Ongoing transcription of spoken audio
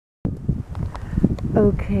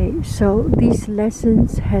Okay, so these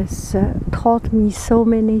lessons has taught me so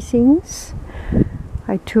many things.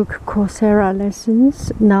 I took Coursera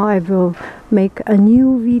lessons. Now I will make a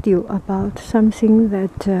new video about something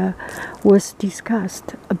that was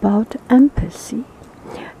discussed about empathy.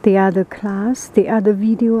 The other class, the other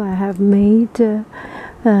video I have made a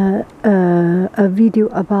video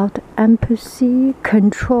about empathy,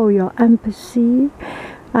 control your empathy,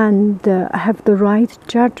 and have the right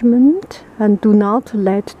judgment, and do not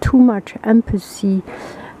let too much empathy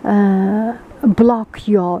block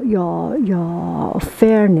your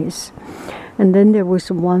fairness. And then there was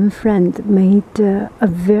one friend made a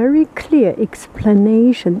very clear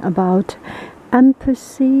explanation about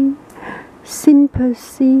empathy,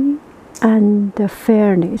 sympathy, and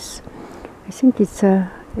fairness. I think it's a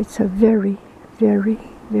very, very,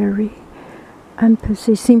 very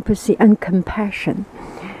empathy, sympathy, and compassion.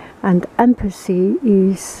 And empathy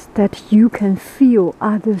is that you can feel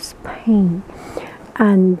others' pain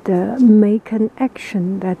and make an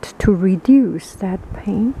action that to reduce that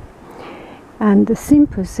pain. And the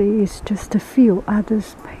sympathy is just to feel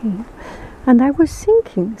others' pain. And I was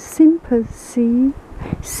thinking, sympathy,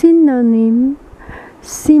 synonym,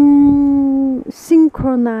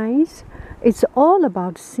 synchronize. It's all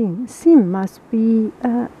about sim. Sim must be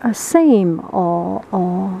a same or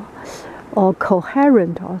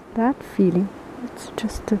coherent, or that feeling. It's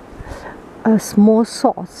just a small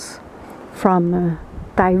source from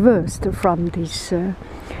diverse from this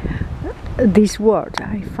word.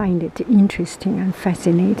 I find it interesting and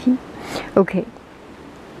fascinating. Okay,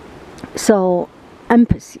 so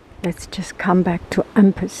empathy. Let's just come back to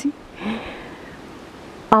empathy.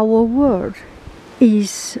 Our word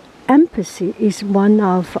is empathy is one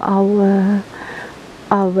of our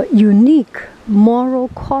unique moral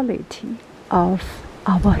quality of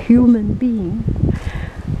our human being.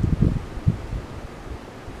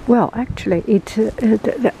 Well, actually,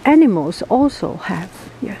 the animals also have.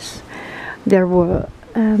 Yes, there were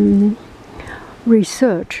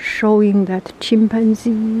research showing that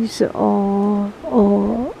chimpanzees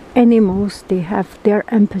or animals, they have their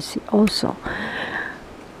empathy also.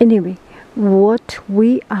 Anyway, what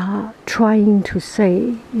we are trying to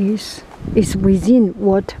say is within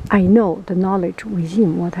what I know, the knowledge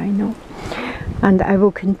within what I know. And I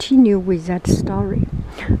will continue with that story.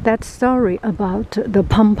 That story about the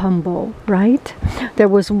pompom ball, right? There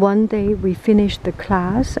was one day we finished the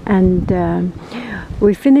class, and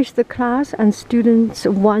one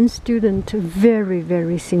student very,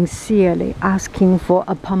 very sincerely asking for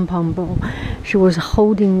a pompom ball. She was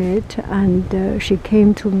holding it, and she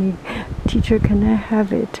came to me, "Teacher, can I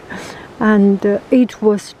have it?" And it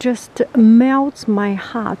was just melts my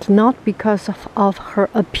heart, not because of her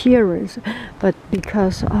appearance, but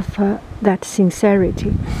because of that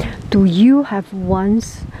sincerity. Do you have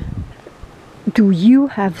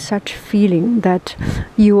such feeling that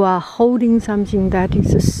you are holding something that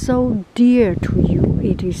is so dear to you?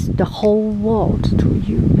 It is the whole world to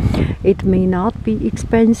you. It may not be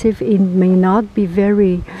expensive, it may not be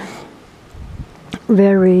very,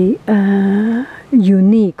 very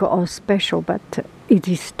unique or special, but it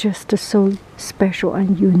is just so special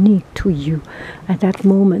and unique to you. At that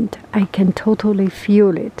moment, I can totally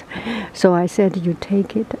feel it. So I said, "You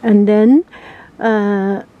take it." And then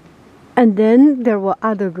there were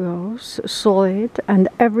other girls saw it, and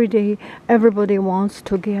every day everybody wants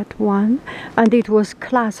to get one. And it was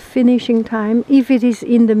class finishing time. If it is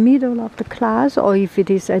in the middle of the class, or if it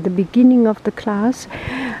is at the beginning of the class,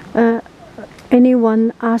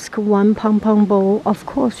 anyone ask one pompom ball, of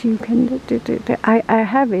course you can. I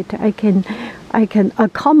have it. I can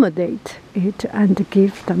accommodate it and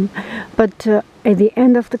give them. But at the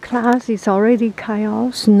end of the class, it's already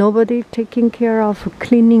chaos. Nobody taking care of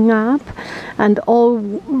cleaning up, and all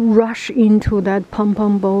rush into that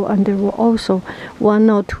pompom ball. And there were also 1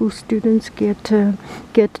 or 2 students get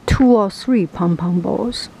 2 or 3 pompom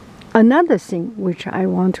balls. Another thing which I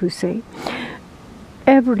want to say.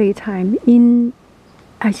 Every time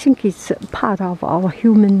I think it's part of our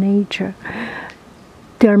human nature,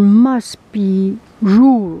 there must be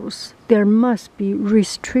rules, there must be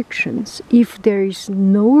restrictions. If there is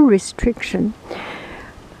no restriction,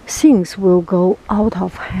 things will go out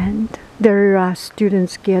of hand. There are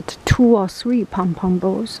students get 2 or 3 pompom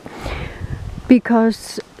balls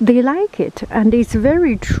because they like it, and it's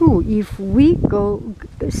very true. If we go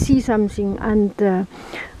see something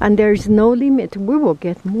and there is no limit, we will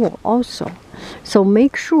get more also. So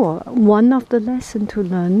make sure, one of the lessons to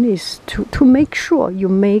learn is to make sure you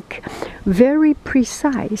make very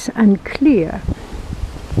precise and clear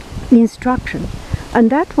instruction. And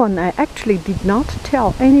that one I actually did not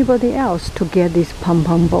tell anybody else to get this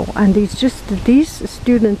pom-pom ball. And it's just this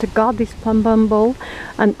student got this pom-pom ball,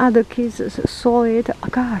 and other kids saw it. Oh,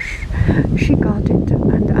 gosh, she got it,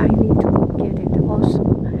 and I need to go get it also.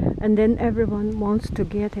 And then everyone wants to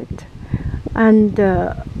get it. And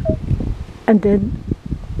then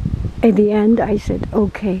at the end I said,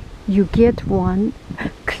 okay, you get one,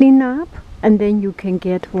 clean up, and then you can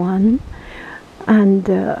get one. And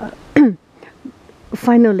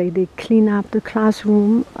finally they clean up the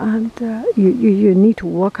classroom, and you need to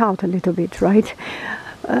walk out a little bit, right?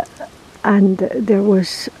 And there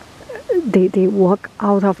was, they walk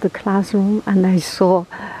out of the classroom, and I saw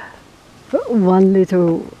one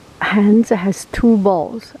little hand has 2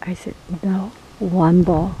 balls. I said, no, 1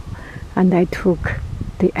 ball. And I took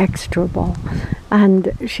the extra ball,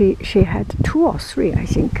 and she had 2 or 3, I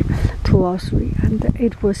think, 2 or 3, and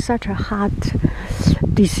it was such a hard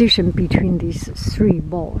decision between these 3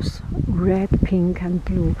 balls, red, pink, and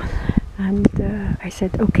blue. And I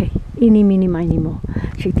said, okay, eeny, meeny, miny, mo.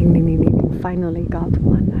 She ding, ding, ding, ding, finally got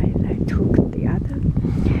one. I took the other.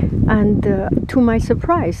 And to my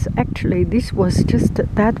surprise, actually, this was just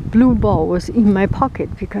that blue ball was in my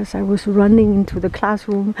pocket, because I was running into the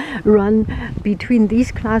classroom, run between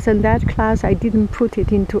this class and that class. I didn't put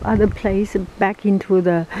it into other place, back into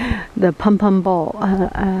the pom-pom ball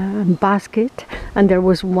basket, and there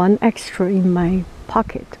was 1 extra in my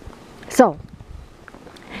pocket. So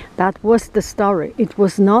that was the story. It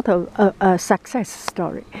was not a success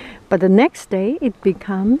story. But the next day it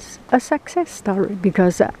becomes a success story,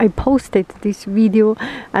 because I posted this video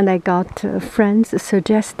and I got friends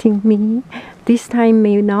suggesting me, this time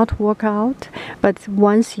may not work out, but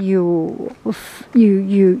once you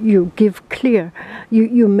give clear,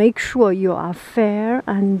 you make sure you are fair,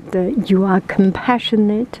 and you are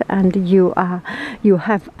compassionate, and you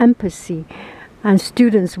have empathy, and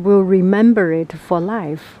students will remember it for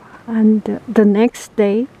life. And the next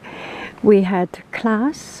day we had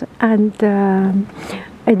class, and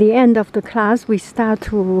at the end of the class we start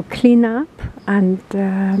to clean up, and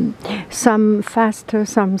some faster,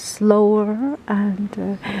 some slower,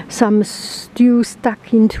 and some still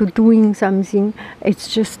stuck into doing something. It's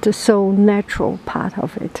just so natural part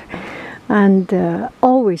of it. And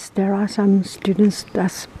always there are some students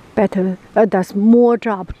that's better, does more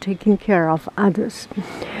job taking care of others.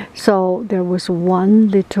 So there was one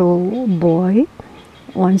little boy,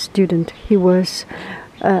 one student, he was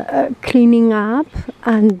cleaning up,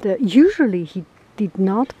 and usually he did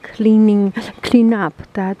not clean up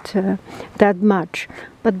that much,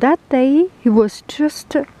 but that day he was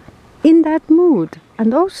just in that mood,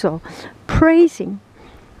 and also praising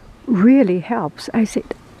really helps. I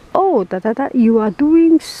said, oh, you are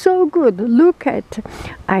doing so good. Look at,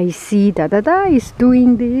 I see is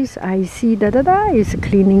doing this. I see is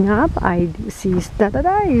cleaning up. I see is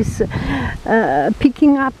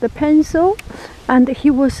picking up the pencil. And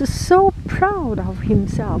he was so proud of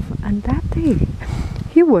himself. And that day,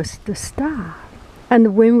 he was the star.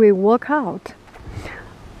 And when we walk out,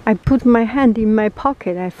 I put my hand in my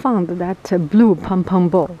pocket. I found that blue pom-pom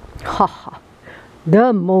ball. Ha ha,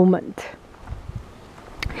 the moment.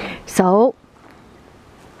 So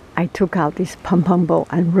I took out this pom-pom ball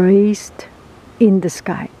and raised in the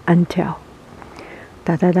sky until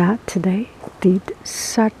today did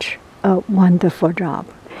such a wonderful job.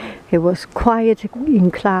 He was quiet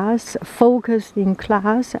in class, focused in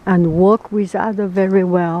class, and worked with others very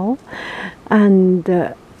well, and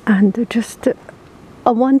just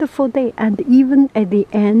a wonderful day. And even at the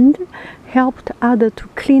end, helped others to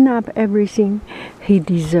clean up everything. He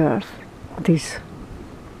deserved this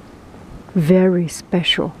very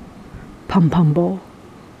special pom-pom ball.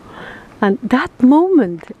 And that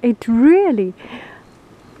moment, it really,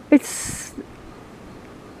 it's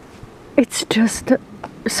just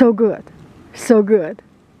so good, so good.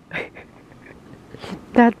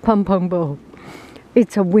 That pom-pom ball,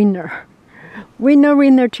 it's a winner. Winner,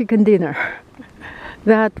 winner, chicken dinner.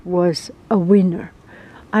 That was a winner.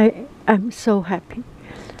 I am so happy.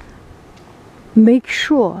 Make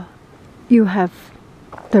sure you have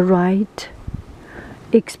the right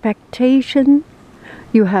expectation,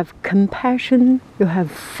 you have compassion, you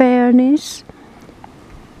have fairness,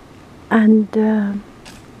 and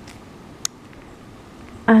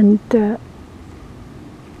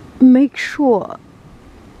make sure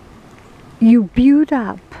you build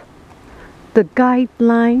up the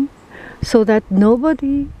guideline so that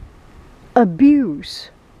nobody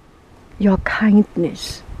abuse your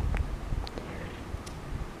kindness.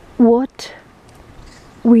 What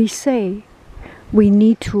we say we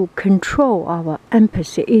need to control our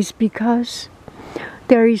empathy is because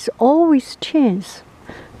there is always chance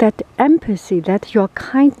that empathy, that your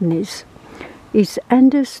kindness is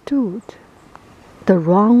understood the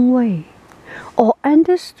wrong way, or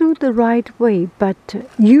understood the right way but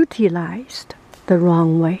utilized the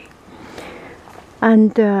wrong way.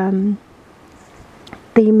 And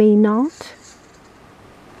they may not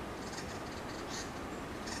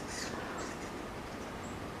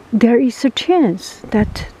there is a chance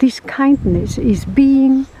that this kindness is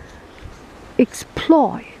being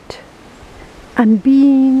exploited and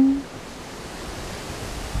being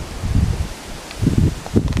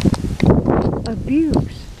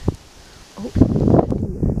abused. Oh, dear.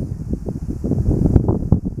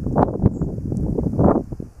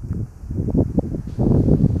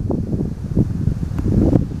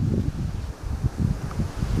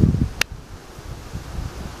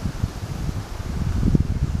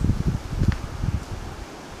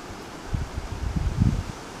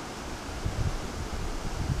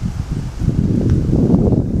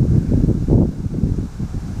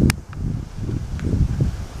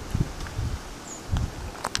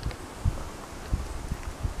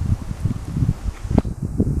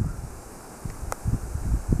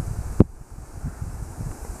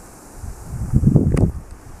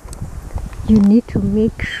 You need to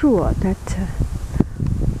make sure that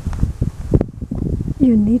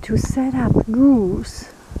you need to set up rules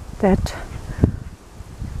that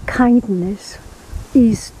kindness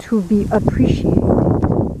is to be appreciated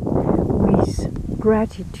with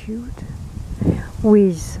gratitude,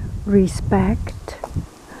 with respect,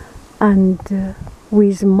 and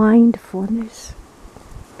with mindfulness.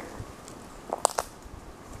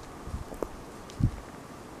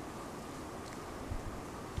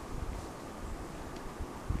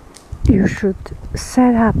 You should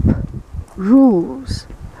set up rules,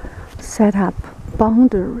 set up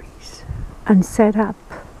boundaries, and set up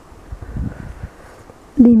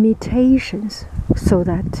limitations so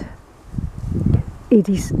that it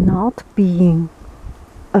is not being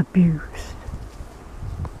abused.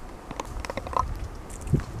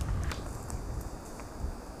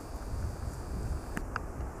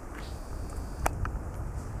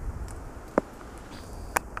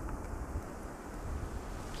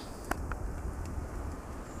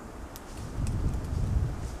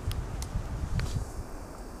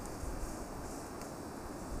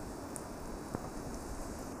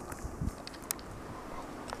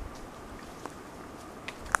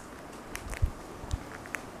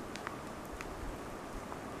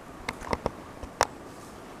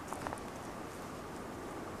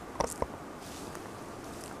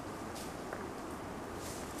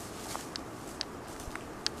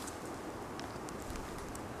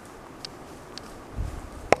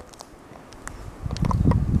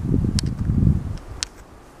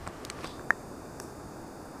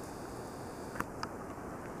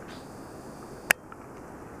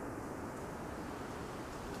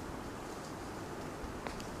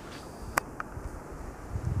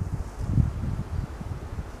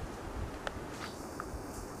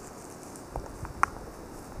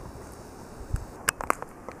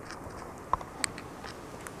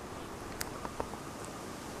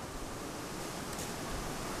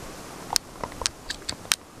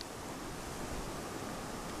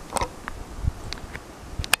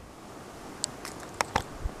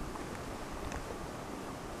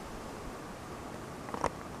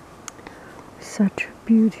 Such a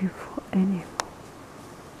beautiful animal.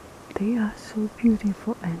 They are so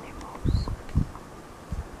beautiful animals.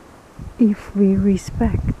 If we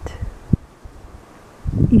respect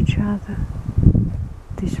each other,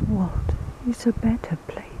 this world is a better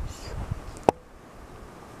place.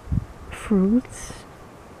 Fruits,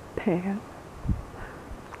 pear,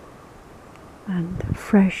 and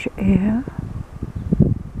fresh air.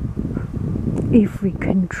 If we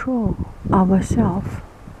control ourselves,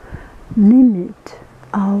 limit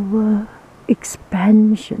our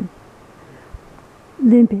expansion,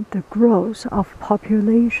 limit the growth of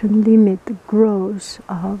population, limit the growth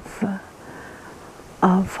of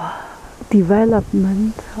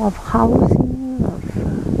development, of housing, of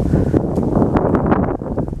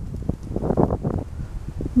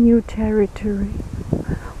new territory,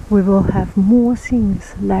 we will have more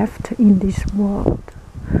things left in this world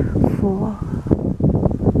for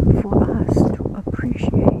us to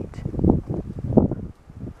appreciate.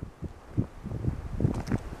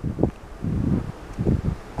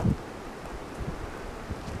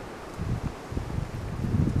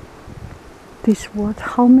 This world,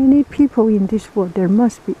 how many people in this world? There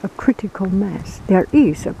must be a critical mass. There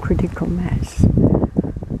is a critical mass.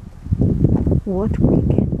 What we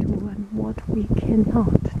can do and what we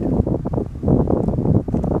cannot do.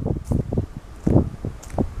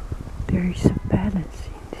 there is a balance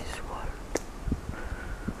in this world.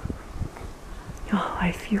 Oh,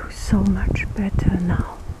 I feel so much better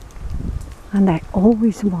now. And I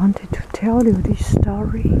always wanted to tell you this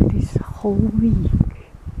story this whole week.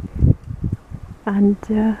 And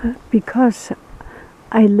because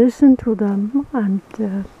I listen to them and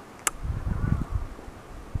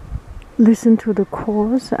listen to the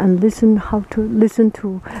course and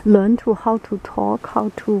learn how to talk,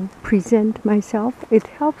 how to present myself, it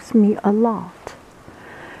helps me a lot.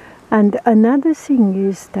 And another thing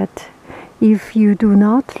is that if you do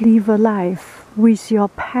not live a life with your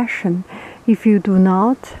passion, if you do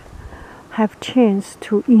not have chance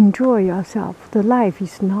to enjoy yourself, the life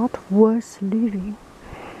is not worth living.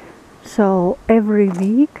 So every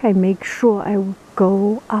week I make sure I will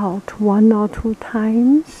go out 1 or 2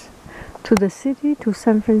 times to the city, to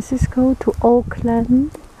San Francisco, to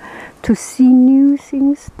Oakland, to see new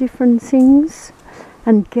things, different things,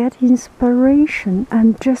 and get inspiration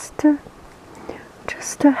and just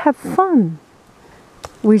have fun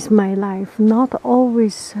with my life. Not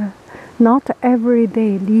always, not every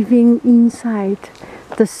day living inside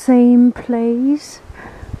the same place,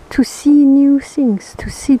 to see new things, to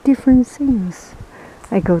see different things.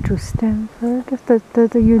 I go to Stanford,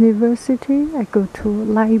 the university. I go to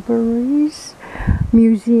libraries,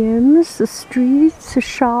 museums, streets,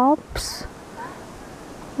 shops,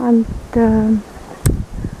 and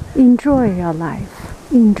enjoy your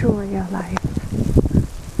life. Enjoy your life.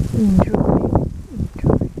 Enjoy.